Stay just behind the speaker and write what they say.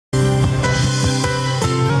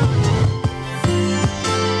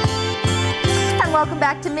welcome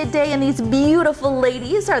back to Midday, and these beautiful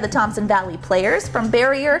ladies are the Thompson Valley Players from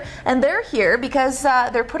Barrier, and they're here because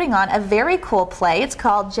they're putting on a very cool play. It's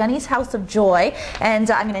called Jenny's House of Joy, and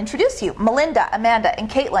I'm going to introduce you, Melinda, Amanda, and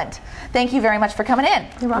Caitlin. Thank you very much for coming in.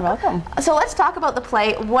 You're welcome. So let's talk about the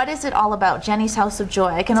play. What is it all about, Jenny's House of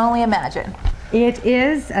Joy? I can only imagine. It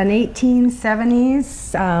is an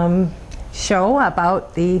 1870s show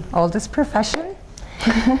about the oldest profession.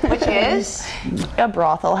 Which is? A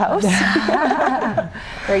brothel house.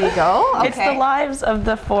 There you go. Okay. It's the lives of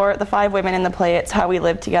the five women in the play. It's how we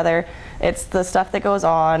live together. It's the stuff that goes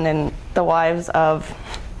on and the wives of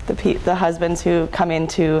the husbands who come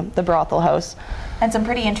into the brothel house. And some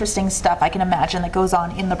pretty interesting stuff, I can imagine, that goes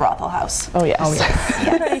on in the brothel house. Oh yes. Oh, yes.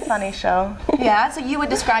 It's a pretty funny show. Yeah, so you would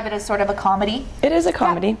describe it as sort of a comedy? It is a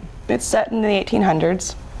comedy. Yeah. It's set in the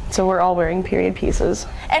 1800s, so we're all wearing period pieces.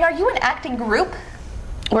 And are you an acting group?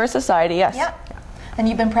 We're a society, yes. Yep. And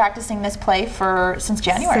you've been practicing this play since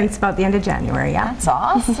January? Since about the end of January, yeah. That's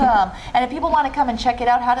awesome. And if people want to come and check it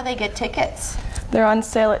out, how do they get tickets? They're on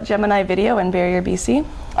sale at Gemini Video in Barrier, BC.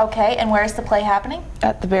 Okay, and where's the play happening?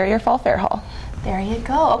 At the Barrier Fall Fair Hall. There you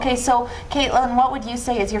go. Okay, so Caitlin, what would you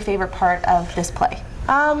say is your favorite part of this play?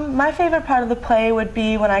 My favorite part of the play would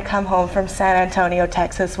be when I come home from San Antonio,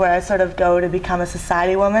 Texas, where I sort of go to become a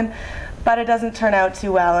society woman. But it doesn't turn out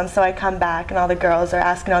too well, and so I come back and all the girls are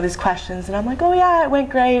asking all these questions, and I'm like, oh yeah, it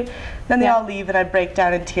went great. Then they all leave and I break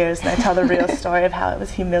down in tears and I tell the real story of how I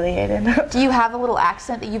was humiliated. Do you have a little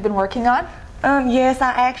accent that you've been working on? Yes,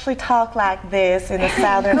 I actually talk like this in a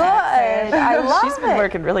southern accent. I love She's been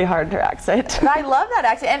working really hard in her accent. I love that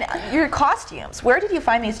accent. And your costumes, where did you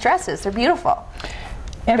find these dresses? They're beautiful.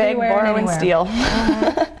 Everywhere Beg, borrow, and steal.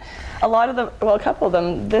 A lot of them, well, a couple of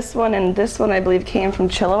them. This one and this one, I believe, came from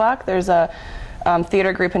Chilliwack. There's a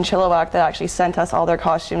theater group in Chilliwack that actually sent us all their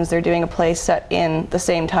costumes. They're doing a play set in the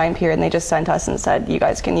same time period, and they just sent us and said, you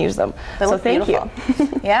guys can use them. So thank you.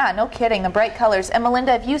 Yeah, no kidding. The bright colors. And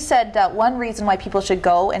Melinda, if you said one reason why people should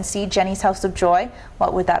go and see Jenny's House of Joy,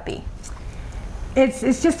 what would that be?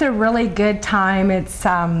 It's just a really good time. It's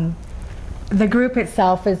the group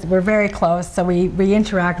itself we're very close, so we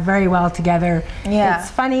interact very well together. Yeah.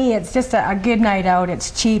 It's funny, it's just a good night out,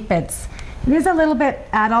 it's cheap, it is a little bit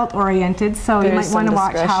adult oriented, so you might want to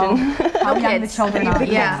watch how young the children are.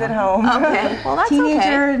 Kids at home. Okay, well that's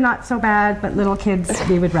Teenager, okay. not so bad, but little kids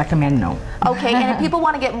we would recommend no. Okay, and if people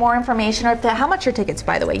want to get more information, or how much are tickets,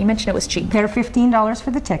 by the way? You mentioned it was cheap. They're $15 for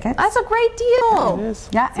the tickets. That's a great deal. It is.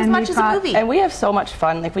 Yeah, It's as much as a movie. And we have so much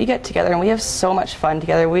fun. Like, we get together and we have so much fun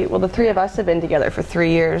together. Well, the three of us have been together for 3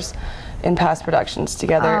 years in past productions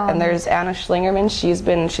together. And there's Anna Schlingerman.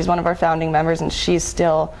 She's one of our founding members, and she's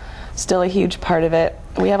still a huge part of it.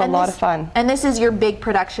 We have a lot of fun. And this is your big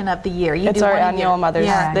production of the year. It's our annual Mother's.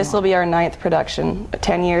 Yeah. This will be our 9th production.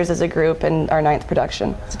 10 years as a group and our 9th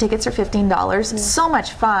production. So tickets are $15. So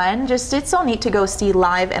much fun. It's so neat to go see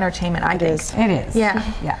live entertainment, I think. It is. Yeah.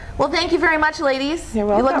 Yeah. Well, thank you very much, ladies. You're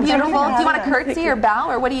welcome. You look beautiful. Thank you. Do you want to curtsy or bow,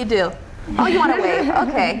 or what do you do? Oh, you want to wave.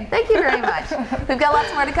 Okay. Thank you very much. We've got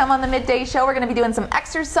lots more to come on the Midday Show. We're going to be doing some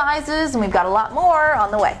exercises, and we've got a lot more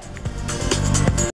on the way.